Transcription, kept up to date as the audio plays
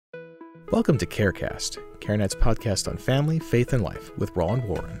Welcome to CareCast, CareNet's podcast on family, faith, and life with Roland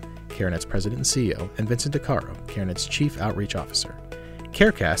Warren, CareNet's president and CEO, and Vincent DeCaro, CareNet's chief outreach officer.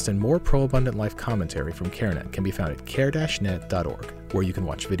 CareCast and more pro-abundant life commentary from CareNet can be found at care-net.org, where you can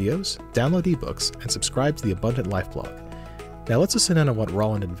watch videos, download ebooks, and subscribe to the Abundant Life blog. Now let's listen in on what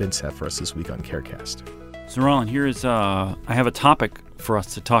Roland and Vince have for us this week on CareCast. So Roland, I have a topic for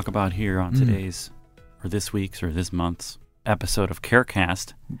us to talk about here on today's, or this week's, or this month's episode of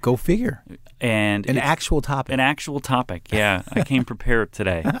CareCast. Go figure. And An actual topic. An actual topic, yeah. I came prepared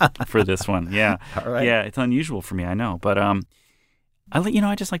today for this one, yeah. All right. Yeah, it's unusual for me, I know. But I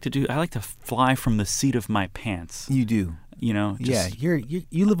like to fly from the seat of my pants. You do. You know, just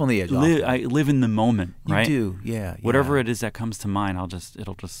you live on the edge. I live in the moment, right? You do, yeah. Whatever it is that comes to mind, I'll just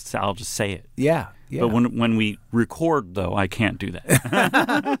say it. Yeah. But when we record, though, I can't do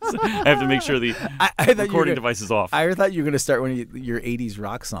that. So I have to make sure the recording device is off. I thought you were going to start one of your 80s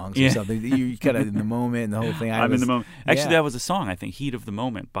rock songs or something. You kind of in the moment and the whole thing. I'm in the moment. Actually, that was a song, I think, Heat of the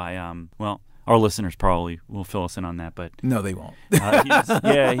Moment by, our listeners probably will fill us in on that, but no, they won't.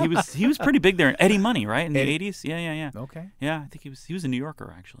 He was pretty big there. Eddie Money, right, in the 80s? Yeah. Okay. Yeah, I think he was a New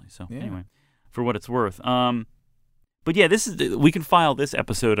Yorker actually. So anyway, for what it's worth. But yeah, we can file this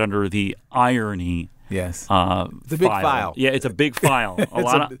episode under the irony. Yes. The big file. Yeah, it's a big file.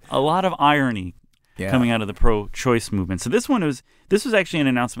 A lot of irony coming out of the pro-choice movement. So this was actually an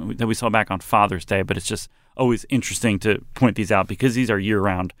announcement that we saw back on Father's Day, but it's just always interesting to point these out because these are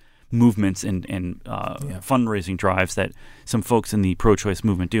year-round movements and fundraising drives that some folks in the pro-choice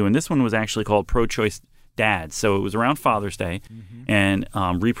movement do. And this one was actually called Pro-Choice Dads. So it was around Father's Day, and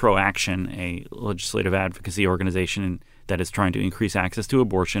Repro Action, a legislative advocacy organization that is trying to increase access to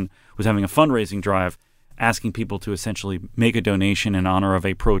abortion, was having a fundraising drive asking people to essentially make a donation in honor of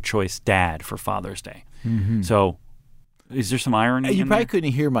a pro-choice dad for Father's Day. Mm-hmm. So is there some irony? You probably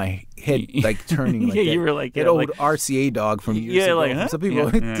couldn't hear my head turning like that. You were like that old RCA dog from years ago. Like, huh? Some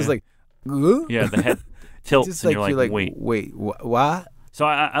people just like, yeah, the head tilts, just and like, you're like, wait, what? So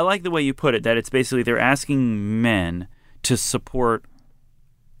I like the way you put it, that it's basically they're asking men to support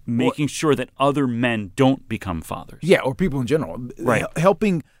making sure that other men don't become fathers. Yeah, or people in general. Right.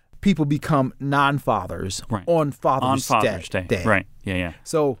 Helping people become non-fathers on Father's Day. Right, yeah.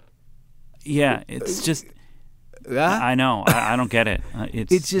 So, yeah, it's just... I know. I don't get it.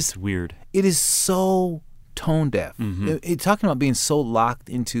 It's just weird. It is so tone deaf. Mm-hmm. Talking about being so locked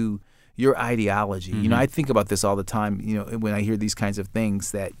into your ideology. Mm-hmm. I think about this all the time. When I hear these kinds of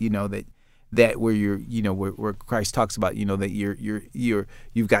things that that where you're where Christ talks about that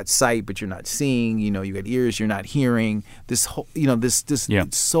you've got sight but you're not seeing. You got ears you're not hearing. This whole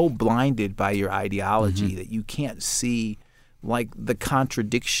it's so blinded by your ideology that you can't see like the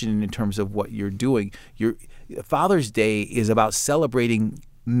contradiction in terms of what you're doing. Father's Day is about celebrating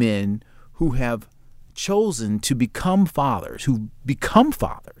men who have chosen to become fathers,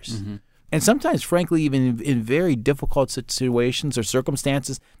 and sometimes, frankly, even in very difficult situations or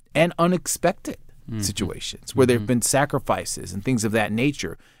circumstances and unexpected situations where there have been sacrifices and things of that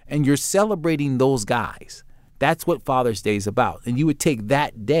nature, and you're celebrating those guys. That's what Father's Day is about, and you would take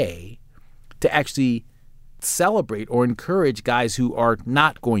that day to actually celebrate or encourage guys who are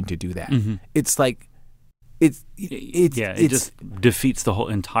not going to do that. Mm-hmm. It's like it just defeats the whole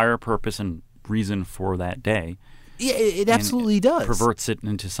entire purpose and reason for that day. Yeah, it absolutely does. Perverts it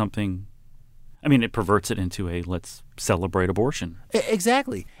into something. I mean, it perverts it into a let's celebrate abortion.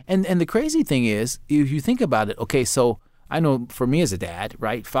 Exactly. And the crazy thing is, if you think about it, okay, so I know for me as a dad,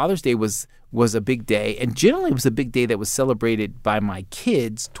 right, Father's Day was a big day, and generally it was a big day that was celebrated by my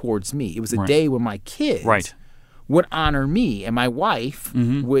kids towards me. It was a day when my kids would honor me, and my wife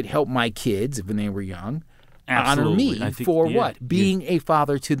would help my kids when they were young. Absolutely. Honor me for what? Being a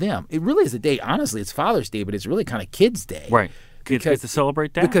father to them. It really is a day. Honestly, it's Father's Day, but it's really kind of Kids' Day. Right. Kids get to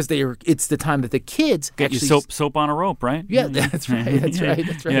celebrate that? Because it's the time that the kids get actually... you soap on a rope, right? Yeah, that's right. That's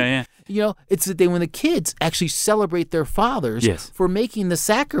right. Yeah. It's the day when the kids actually celebrate their fathers for making the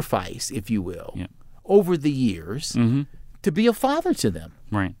sacrifice, if you will, over the years to be a father to them.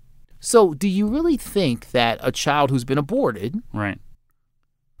 Right. So do you really think that a child who's been aborted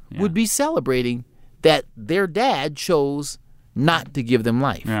would be celebrating that their dad chose not to give them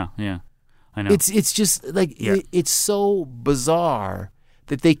life? Yeah. I know. It's just like it's so bizarre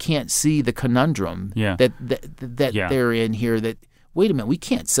that they can't see the conundrum that they're in here. That wait a minute, we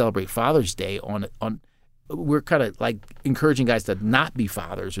can't celebrate Father's Day on. We're kind of like encouraging guys to not be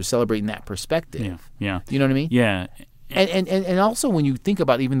fathers or celebrating that perspective. Yeah. You know what I mean? Yeah. And also when you think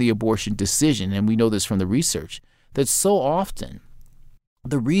about even the abortion decision, and we know this from the research, that so often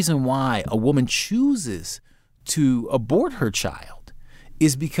the reason why a woman chooses to abort her child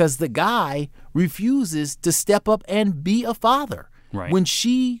is because the guy refuses to step up and be a father. Right. When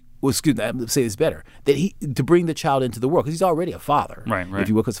she... Well, excuse me, I'm say this better. To bring the child into the world, because he's already a father, right. If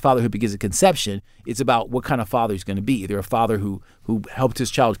you will, because fatherhood begins at conception. It's about what kind of father he's going to be. Either a father who helped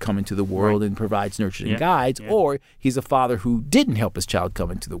his child come into the world and provides, nurtures, and guides, or he's a father who didn't help his child come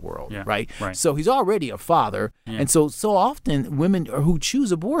into the world, right? So he's already a father, and so often women who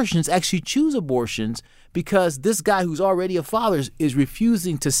choose abortions actually choose abortions because this guy who's already a father is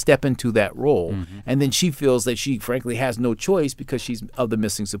refusing to step into that role. And then she feels that she frankly has no choice because she's of the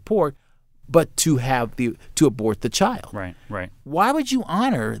missing support, but to abort the child. Right. Why would you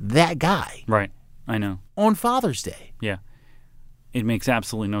honor that guy? Right. I know. On Father's Day. Yeah. It makes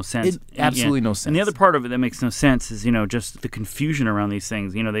absolutely no sense. No sense. And the other part of it that makes no sense is, just the confusion around these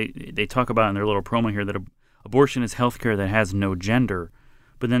things. They talk about in their little promo here that abortion is healthcare that has no gender.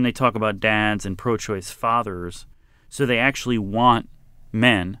 But then they talk about dads and pro-choice fathers. So they actually want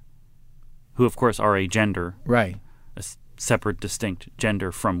men, who of course are a gender, right, a separate, distinct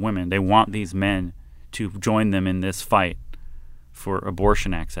gender from women. They want these men to join them in this fight for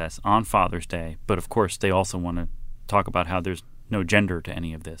abortion access on Father's Day. But of course, they also want to talk about how there's no gender to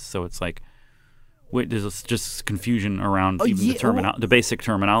any of this. So it's like, there's just confusion around the basic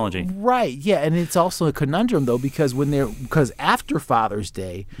terminology. Right, yeah, and it's also a conundrum, though, because after Father's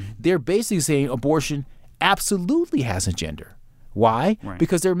Day, they're basically saying abortion absolutely has a gender. Why? Right.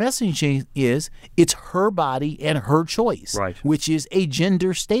 Because their messaging is it's her body and her choice, right, which is a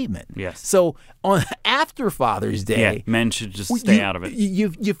gender statement. Yes. So after Father's Day, men should just stay out of it.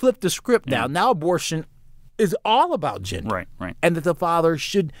 You flip the script now. Now abortion is all about gender. Right. And that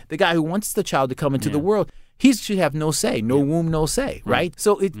the guy who wants the child to come into the world, he should have no say, no womb, no say, right?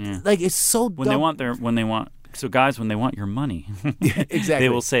 So it's so when they want so guys, when they want your money, exactly, they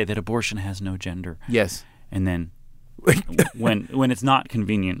will say that abortion has no gender. Yes. And then when it's not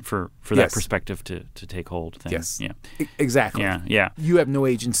convenient for that perspective to take hold, then, yes, exactly, yeah, you have no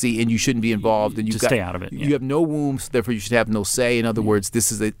agency and you shouldn't be involved, and stay out of it. You have no womb, so therefore you should have no say. In other words,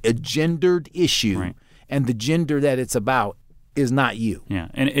 this is a gendered issue. Right. And the gender that it's about is not you. Yeah,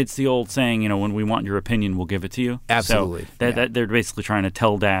 and it's the old saying, when we want your opinion, we'll give it to you. Absolutely. So that they're basically trying to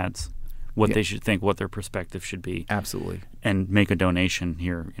tell dads what they should think, what their perspective should be. Absolutely. And make a donation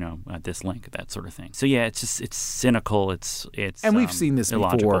here, at this link, that sort of thing. So it's cynical. It's and we've seen this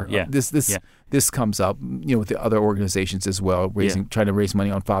illogical. before. Yeah. This comes up, with the other organizations as well, trying to raise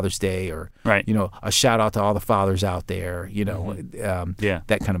money on Father's Day, or right. A shout out to all the fathers out there,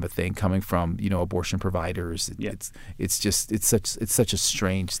 that kind of a thing coming from abortion providers. It's such a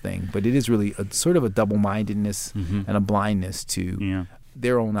strange thing, but it is really a sort of a double-mindedness and a blindness to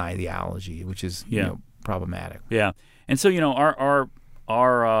their own ideology, which is problematic. Yeah, and so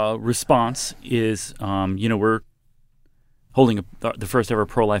our response is we're holding the first ever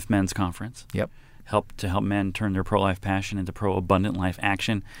pro-life men's conference. Yep. To help men turn their pro-life passion into pro-abundant life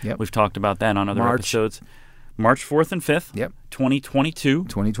action. Yep. We've talked about that on other episodes. March 4th and 5th,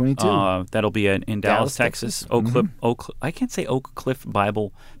 2022. That'll be in Dallas, Texas. I can't say Oak Cliff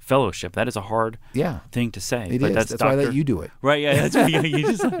Bible Fellowship. That is a hard thing to say. It is. That's why I let you do it. Right, yeah.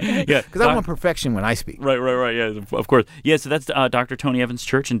 Because I want perfection when I speak. Right, yeah, of course. Yeah, so that's Dr. Tony Evans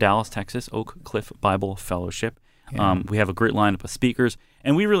Church in Dallas, Texas, Oak Cliff Bible Fellowship. Yeah. We have a great lineup of speakers,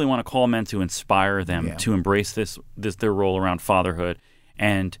 and we really want to call men to inspire them to embrace their role around fatherhood,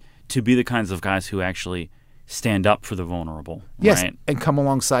 and to be the kinds of guys who actually stand up for the vulnerable. Yes, right? And come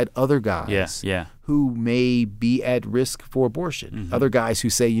alongside other guys who may be at risk for abortion. Mm-hmm. Other guys who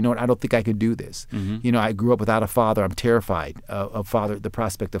say, I don't think I could do this. Mm-hmm. I grew up without a father. I'm terrified of the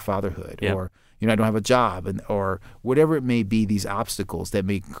prospect of fatherhood. Yep. Or, I don't have a job, or whatever it may be, these obstacles that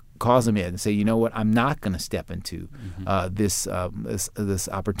may cause them in and say, I'm not going to step into this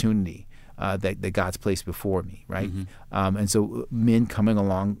opportunity. That God's placed before me, right? Mm-hmm. And so men coming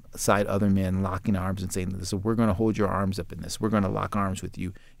alongside other men, locking arms and saying, "Listen, we're going to hold your arms up in this. We're going to lock arms with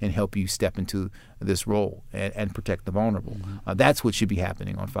you and help you step into this role and protect the vulnerable." Mm-hmm. That's what should be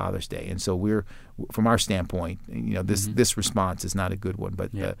happening on Father's Day. And so from our standpoint, this response is not a good one,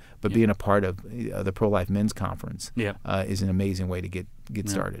 but being a part of the Pro-Life Men's Conference is an amazing way to get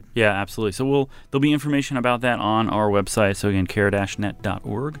started. Yeah, absolutely. So there'll be information about that on our website. So again,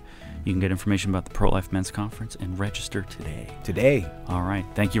 care-net.org. You can get information about the Pro-Life Men's Conference and register today. All right.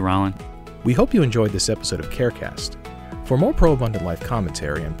 Thank you, Rollin. We hope you enjoyed this episode of CareCast. For more Pro-Abundant Life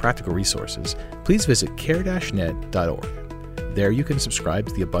commentary and practical resources, please visit care-net.org. There you can subscribe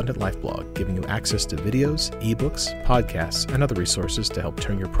to the Abundant Life blog, giving you access to videos, ebooks, podcasts, and other resources to help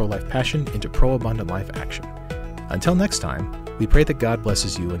turn your pro-life passion into pro-abundant life action. Until next time, we pray that God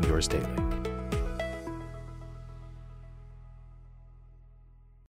blesses you and yours daily.